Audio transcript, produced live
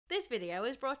This video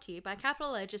is brought to you by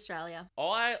Capital Edge Australia.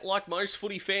 I, like most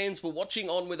footy fans, were watching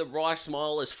on with a wry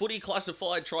smile as Footy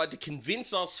Classified tried to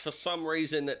convince us for some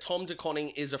reason that Tom De Koning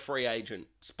is a free agent.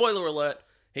 Spoiler alert,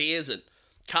 he isn't.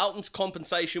 Carlton's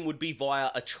compensation would be via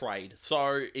a trade,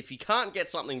 so if you can't get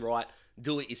something right,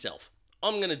 do it yourself.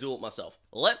 I'm going to do it myself.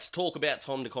 Let's talk about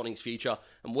Tom De Koning's future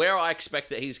and where I expect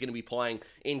that he's going to be playing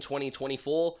in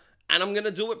 2024, and I'm going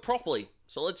to do it properly.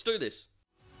 So let's do this.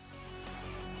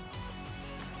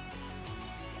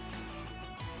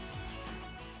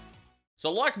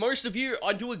 So like most of you,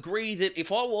 I do agree that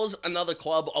if I was another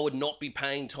club, I would not be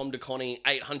paying Tom De Koning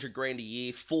 800 grand a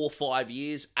year for 5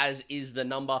 years, as is the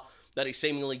number that is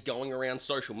seemingly going around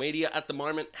social media at the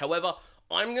moment. However,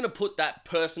 I'm going to put that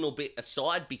personal bit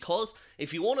aside because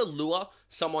if you want to lure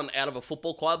someone out of a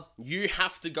football club, you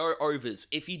have to go overs.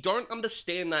 If you don't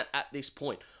understand that at this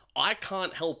point, I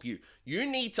can't help you. You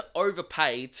need to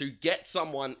overpay to get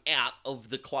someone out of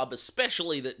the club,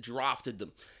 especially that drafted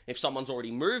them. If someone's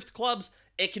already moved clubs,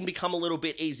 it can become a little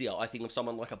bit easier. I think of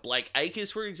someone like a Blake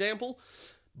Acres, for example.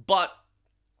 But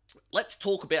let's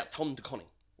talk about Tom De Koning.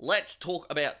 Let's talk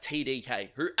about TDK,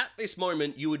 who at this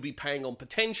moment you would be paying on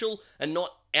potential and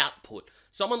not output.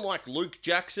 Someone like Luke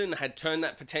Jackson had turned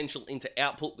that potential into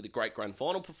output with a great grand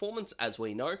final performance, as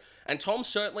we know. And Tom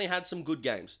certainly had some good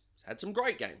games. Had some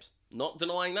great games, not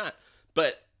denying that.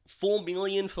 But $4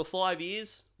 million for 5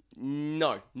 years?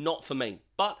 No, not for me.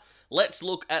 But let's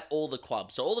look at all the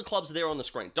clubs. So all the clubs are there on the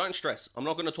screen. Don't stress. I'm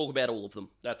not going to talk about all of them.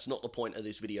 That's not the point of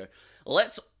this video.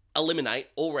 Let's eliminate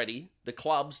already the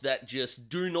clubs that just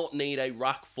do not need a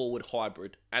ruck forward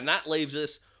hybrid. And that leaves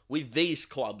us with these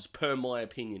clubs, per my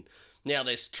opinion. Now,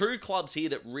 there's two clubs here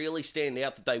that really stand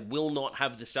out that they will not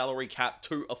have the salary cap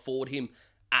to afford him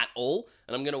at all,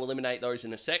 and I'm going to eliminate those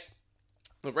in a sec.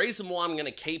 The reason why I'm going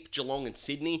to keep Geelong and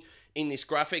Sydney in this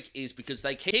graphic is because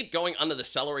they keep going under the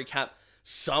salary cap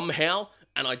somehow,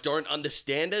 and I don't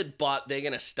understand it, but they're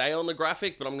going to stay on the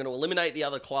graphic, but I'm going to eliminate the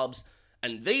other clubs,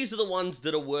 and these are the ones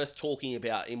that are worth talking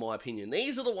about, in my opinion.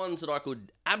 These are the ones that I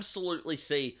could absolutely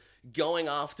see going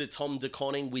after Tom De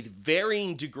Koning with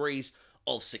varying degrees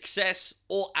of success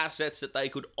or assets that they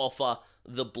could offer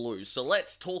the Blues. So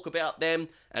let's talk about them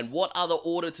and what other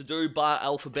order to do bar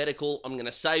alphabetical. I'm going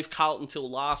to save Carlton till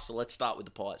last, so let's start with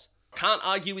the Pies. Can't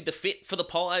argue with the fit for the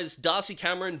Pies. Darcy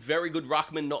Cameron, very good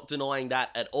ruckman, not denying that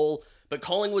at all. But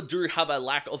Collingwood do have a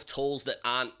lack of tools that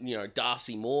aren't,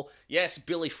 Darcy Moore. Yes,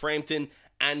 Billy Frampton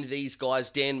and these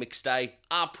guys, Dan McStay,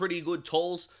 are pretty good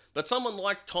tools. But someone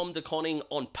like Tom De Koning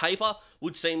on paper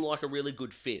would seem like a really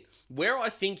good fit. Where I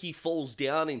think he falls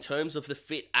down in terms of the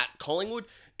fit at Collingwood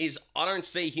is I don't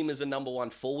see him as a number one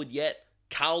forward yet.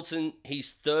 Carlton, he's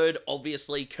third,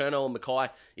 obviously. Curnow and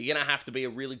Mackay, you're going to have to be a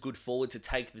really good forward to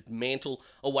take the mantle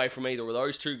away from either of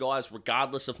those two guys,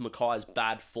 regardless of Mackay's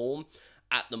bad form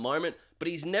at the moment. But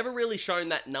he's never really shown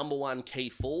that number one key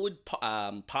forward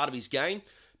part of his game.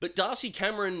 But Darcy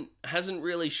Cameron hasn't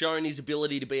really shown his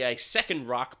ability to be a second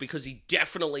ruck because he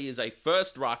definitely is a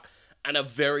first ruck and a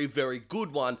very, very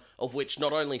good one, of which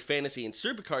not only fantasy and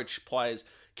Supercoach players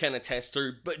can attest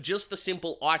to, but just the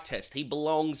simple eye test. He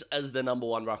belongs as the number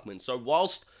one ruckman. So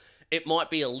whilst it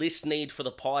might be a list need for the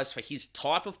Pies for his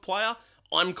type of player,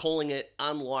 I'm calling it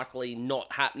unlikely,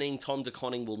 not happening. Tom De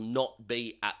Koning will not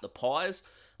be at the Pies.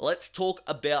 Let's talk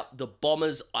about the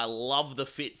Bombers. I love the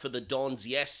fit for the Dons.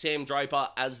 Yes, Sam Draper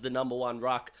as the number one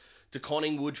ruck. De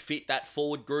Koning would fit that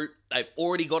forward group. They've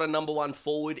already got a number one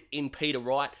forward in Peter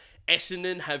Wright.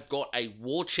 Essendon have got a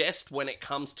war chest when it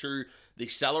comes to the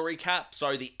salary cap.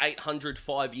 So the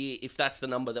 805 year, if that's the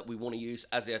number that we want to use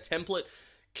as our template,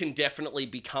 can definitely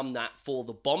become that for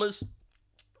the Bombers.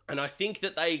 And I think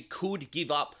that they could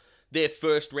give up their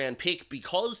first round pick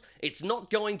because it's not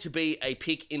going to be a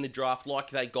pick in the draft like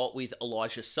they got with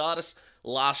Elijah Sardis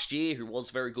last year, who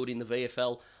was very good in the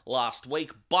VFL last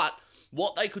week. But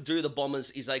what they could do, the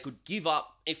Bombers, is they could give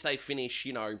up if they finish,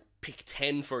 pick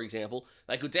 10, for example.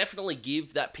 They could definitely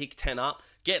give that pick 10 up,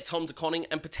 get Tom De Koning,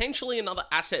 and potentially another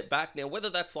asset back. Now, whether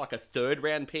that's like a third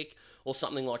round pick or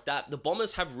something like that, the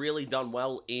Bombers have really done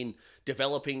well in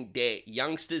developing their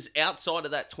youngsters outside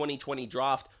of that 2020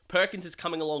 draft. Perkins is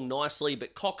coming along nicely,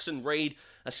 but Cox and Reed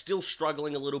are still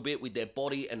struggling a little bit with their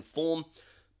body and form.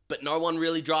 But no one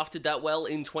really drafted that well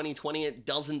in 2020, it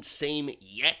doesn't seem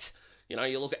yet.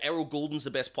 You look at Errol Goulden's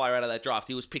the best player out of that draft.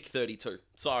 He was pick 32.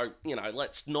 So,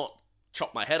 let's not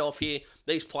chop my head off here.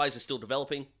 These players are still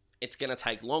developing. It's going to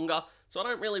take longer. So I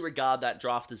don't really regard that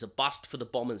draft as a bust for the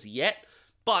Bombers yet.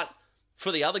 But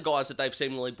for the other guys that they've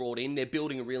seemingly brought in, they're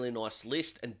building a really nice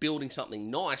list and building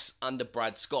something nice under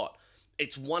Brad Scott.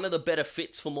 It's one of the better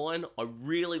fits for mine. I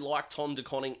really like Tom De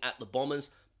Koning at the Bombers,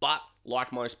 But,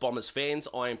 like most Bombers fans,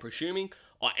 I am presuming,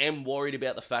 I am worried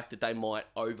about the fact that they might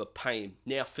overpay him.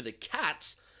 Now, for the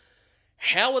Cats,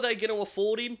 how are they going to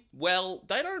afford him? Well,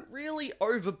 they don't really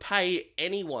overpay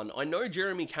anyone. I know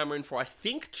Jeremy Cameron, for I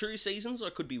think 2 seasons,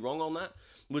 I could be wrong on that,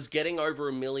 was getting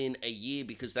over $1 million a year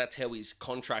because that's how his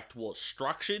contract was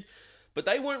structured. But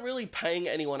they weren't really paying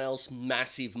anyone else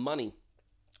massive money.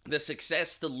 The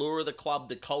success, the lure of the club,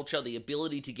 the culture, the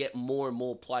ability to get more and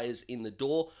more players in the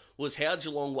door was how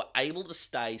Geelong were able to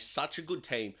stay such a good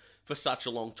team for such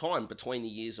a long time, between the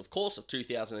years, of course, of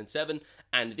 2007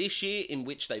 and this year, in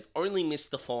which they've only missed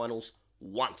the finals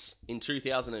once, in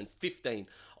 2015,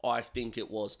 I think it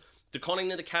was. De Koning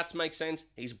to the Cats makes sense.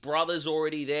 His brother's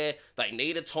already there. They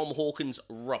need a Tom Hawkins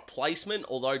replacement,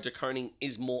 although De Koning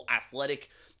is more athletic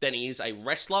than he is a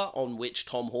wrestler, on which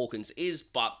Tom Hawkins is,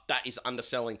 but that is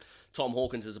underselling Tom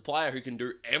Hawkins as a player who can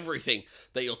do everything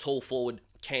that your tall forward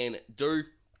can do.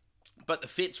 But the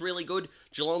fit's really good.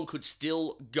 Geelong could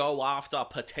still go after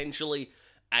potentially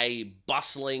a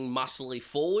bustling, muscly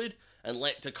forward and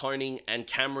let De Koning and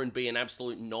Cameron be an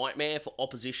absolute nightmare for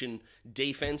opposition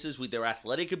defenses with their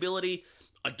athletic ability.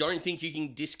 I don't think you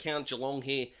can discount Geelong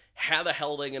here. How the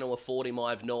hell they're going to afford him,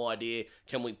 I have no idea.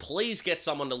 Can we please get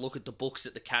someone to look at the books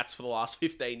at the Cats for the last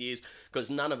 15 years? Because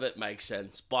none of it makes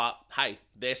sense. But, hey,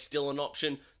 they're still an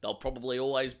option. They'll probably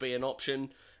always be an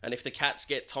option. And if the Cats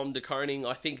get Tom De Koning,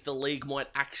 I think the league might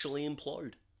actually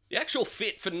implode. The actual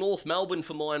fit for North Melbourne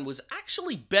for mine was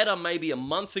actually better maybe a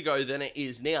month ago than it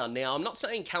is now. Now, I'm not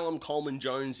saying Callum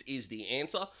Coleman-Jones is the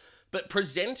answer, but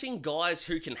presenting guys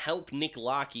who can help Nick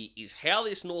Larkey is how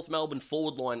this North Melbourne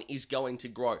forward line is going to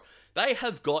grow. They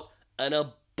have got an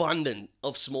abundance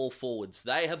of small forwards.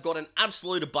 They have got an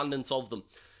absolute abundance of them.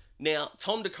 Now,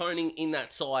 Tom De Koning in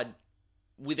that side,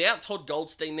 without Todd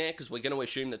Goldstein there, because we're going to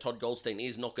assume that Todd Goldstein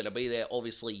is not going to be there,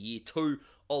 obviously year 2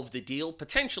 of the deal,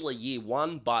 potentially year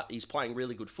 1, but he's playing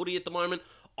really good footy at the moment.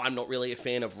 I'm not really a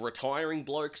fan of retiring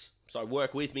blokes, so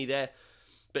work with me there.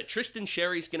 But Tristan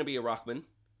Sherry's going to be a ruckman.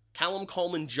 Callum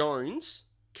Coleman-Jones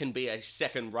can be a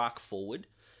second ruck forward.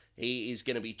 He is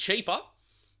going to be cheaper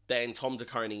than Tom De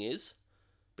Koning is.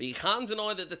 But you can't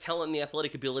deny that the talent and the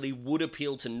athletic ability would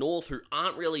appeal to North, who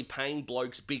aren't really paying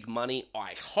blokes big money,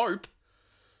 I hope.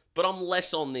 But I'm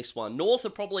less on this one. North are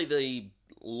probably the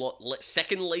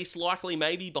second least likely,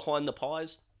 maybe, behind the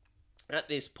Pies at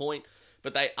this point.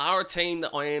 But they are a team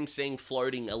that I am seeing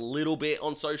floating a little bit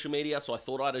on social media, so I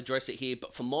thought I'd address it here.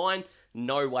 But for mine,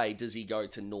 no way does he go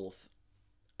to North.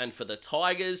 And for the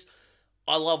Tigers,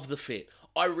 I love the fit.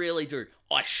 I really do.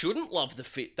 I shouldn't love the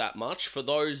fit that much. For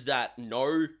those that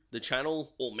know the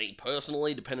channel, or me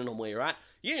personally, depending on where you're at,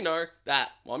 you know that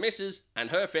my missus and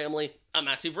her family are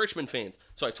massive Richmond fans.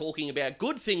 So talking about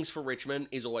good things for Richmond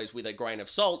is always with a grain of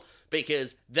salt,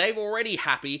 because they're already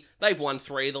happy. They've won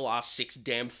 3 of the last 6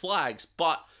 damn flags.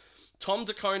 But Tom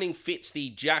De Koning fits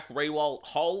the Jack Riewoldt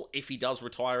hole if he does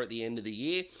retire at the end of the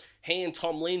year. He and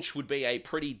Tom Lynch would be a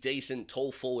pretty decent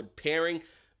tall forward pairing.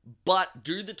 But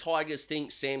do the Tigers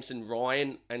think Samson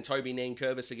Ryan and Toby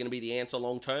Nankervis are going to be the answer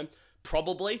long term?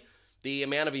 Probably. The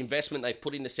amount of investment they've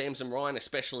put into Samson Ryan,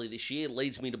 especially this year,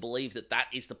 leads me to believe that that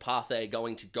is the path they're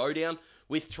going to go down.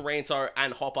 With Taranto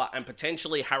and Hopper and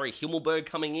potentially Harry Himmelberg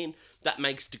coming in, that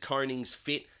makes De Koning's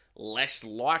fit less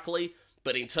likely.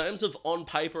 But in terms of on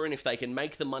paper and if they can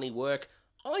make the money work,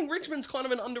 I think Richmond's kind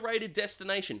of an underrated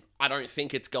destination. I don't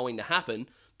think it's going to happen,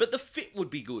 but the fit would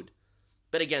be good.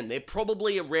 But again, they're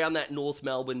probably around that North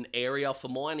Melbourne area for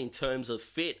mine in terms of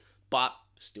fit, but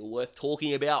still worth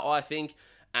talking about, I think.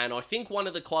 And I think one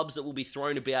of the clubs that will be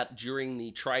thrown about during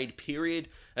the trade period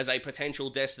as a potential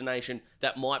destination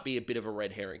that might be a bit of a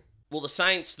red herring. Well, the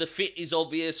Saints, the fit is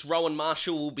obvious. Rowan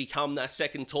Marshall will become that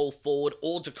second tall forward,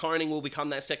 or De Koning will become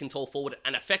that second tall forward,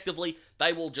 and effectively,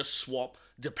 they will just swap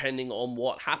depending on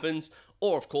what happens.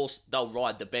 Or, of course, they'll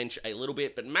ride the bench a little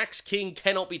bit. But Max King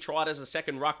cannot be tried as a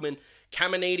second ruckman.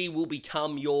 Caminiti will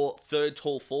become your third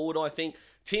tall forward, I think.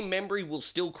 Tim Membry will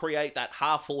still create that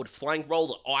half-forward flank role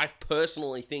that I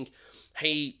personally think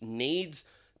he needs.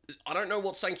 I don't know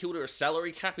what St Kilda's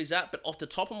salary cap is at, but off the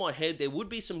top of my head, there would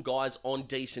be some guys on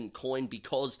decent coin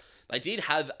because they did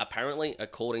have, apparently,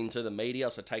 according to the media,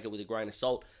 so take it with a grain of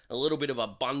salt, a little bit of a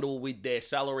bundle with their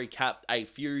salary cap a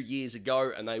few years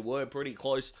ago, and they were pretty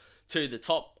close to the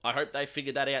top. I hope they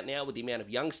figured that out now with the amount of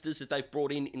youngsters that they've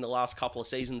brought in the last couple of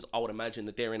seasons. I would imagine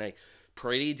that they're in a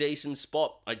pretty decent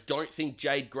spot. I don't think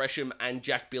Jade Gresham and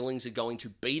Jack Billings are going to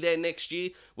be there next year,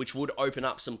 which would open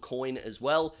up some coin as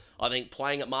well. I think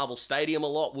playing at Marvel Stadium a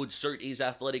lot would suit his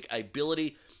athletic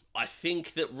ability. I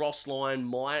think that Ross Lyon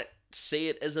might see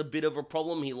it as a bit of a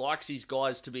problem. He likes his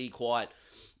guys to be quite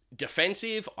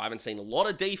defensive. I haven't seen a lot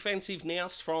of defensive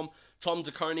nous from Tom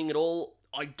De Koning at all.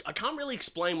 I can't really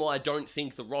explain why I don't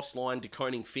think the Ross Lyon De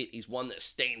Koning fit is one that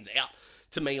stands out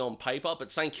to me on paper,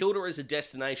 but St Kilda as a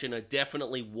destination are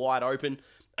definitely wide open.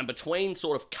 And between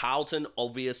sort of Carlton,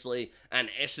 obviously, and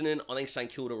Essendon, I think St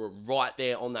Kilda are right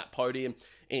there on that podium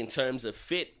in terms of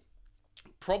fit.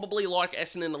 Probably like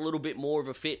Essendon a little bit more of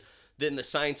a fit than the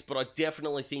Saints, but I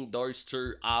definitely think those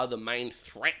two are the main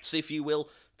threats, if you will,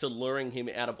 to luring him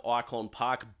out of Icon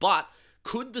Park. But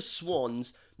could the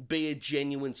Swans be a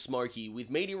genuine smoky? With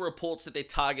media reports that they're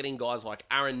targeting guys like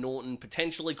Aaron Norton,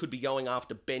 potentially could be going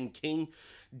after Ben King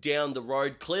down the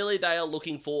road. Clearly, they are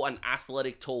looking for an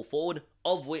athletic tall forward,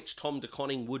 of which Tom De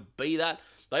Koning would be that.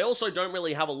 They also don't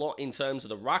really have a lot in terms of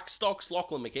the ruck stocks.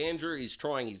 Lachlan McAndrew is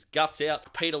trying his guts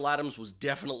out. Peter Laddams was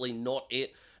definitely not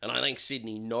it, and I think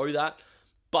Sydney know that.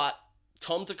 But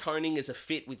Tom De Koning is a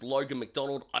fit with Logan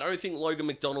McDonald. I don't think Logan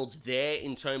McDonald's there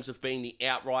in terms of being the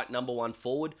outright number one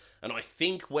forward. And I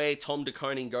think where Tom De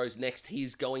Koning goes next,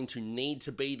 he's going to need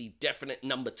to be the definite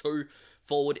number two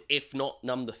forward, if not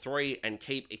number three, and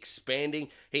keep expanding.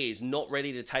 He is not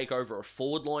ready to take over a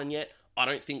forward line yet. I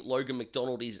don't think Logan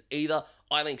McDonald is either.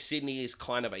 I think Sydney is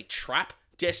kind of a trap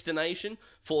destination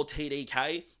for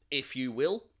TDK, if you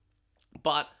will.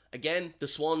 But again, the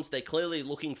Swans, they're clearly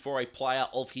looking for a player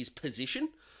of his position.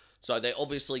 So they're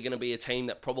obviously going to be a team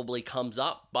that probably comes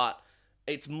up, but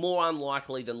it's more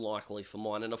unlikely than likely for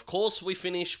mine. And of course, we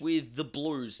finish with the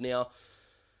Blues. Now,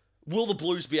 will the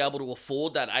Blues be able to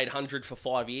afford that 800 for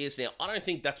 5 years? Now, I don't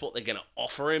think that's what they're going to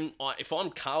offer him. If I'm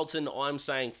Carlton, I'm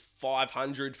saying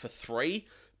 500 for 3,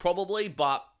 probably,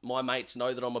 but my mates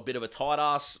know that I'm a bit of a tight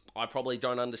ass. I probably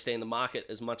don't understand the market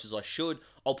as much as I should.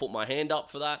 I'll put my hand up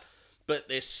for that. But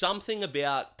there's something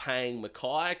about paying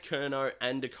Mackay, Curnow,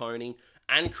 and De Koning,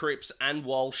 and Cripps, and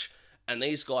Walsh, and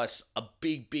these guys a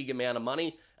big amount of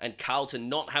money, and Carlton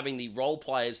not having the role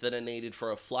players that are needed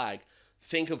for a flag.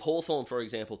 Think of Hawthorn, for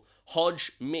example.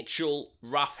 Hodge, Mitchell,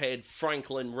 Roughhead,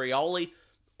 Franklin, Rioli.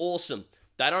 Awesome.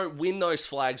 They don't win those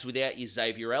flags without your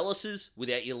Xavier Ellis's,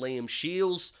 without your Liam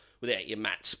Shields, without your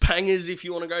Matt Spangers, if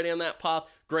you want to go down that path.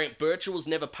 Grant Birchall was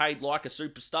never paid like a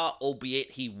superstar,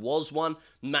 albeit he was one.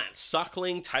 Matt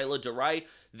Suckling, Taylor DeRay.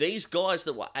 These guys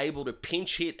that were able to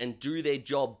pinch hit and do their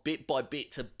job bit by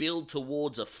bit to build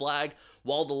towards a flag,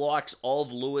 while the likes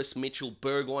of Lewis, Mitchell,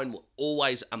 Burgoyne were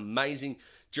always amazing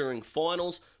during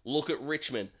finals. Look at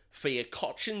Richmond. For your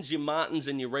Cotchins, your Martins,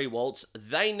 and your Rewalts,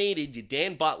 they needed your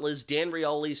Dan Butlers, Dan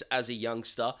Riolis as a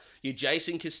youngster, your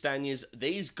Jason Castagnas,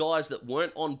 these guys that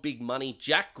weren't on big money,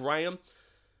 Jack Graham,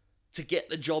 to get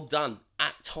the job done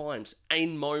at times,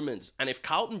 in moments. And if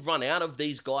Carlton run out of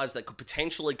these guys that could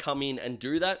potentially come in and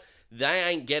do that, they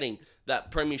ain't getting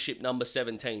that premiership number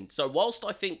 17. So whilst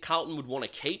I think Carlton would want to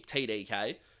keep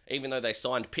TDK, even though they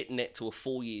signed Pittonet to a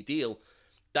 4-year deal,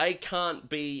 they can't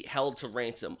be held to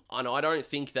ransom, and I don't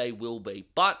think they will be.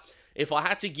 But if I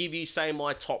had to give you, say,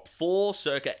 my top 4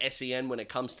 circa SEN when it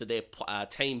comes to their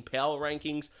team power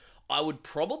rankings, I would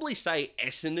probably say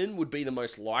Essendon would be the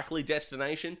most likely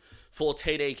destination for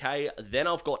TDK. Then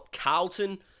I've got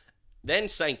Carlton, then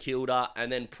St Kilda,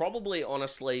 and then probably,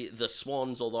 honestly, the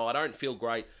Swans, although I don't feel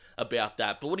great about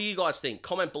that. But what do you guys think?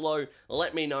 Comment below,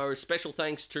 let me know. Special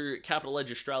thanks to Capital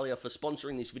Edge Australia for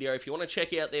sponsoring this video. If you want to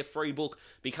check out their free book,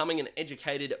 Becoming an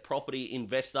Educated Property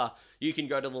Investor, you can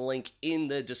go to the link in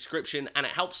the description, and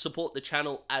it helps support the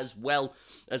channel as well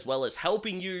as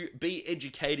helping you be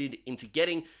educated into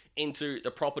getting into the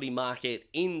property market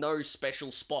in those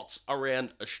special spots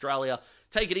around Australia.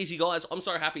 Take it easy, guys. I'm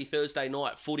so happy Thursday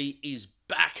night footy is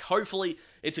back. Hopefully,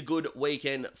 it's a good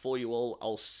weekend for you all.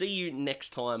 I'll see you next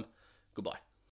time. Goodbye.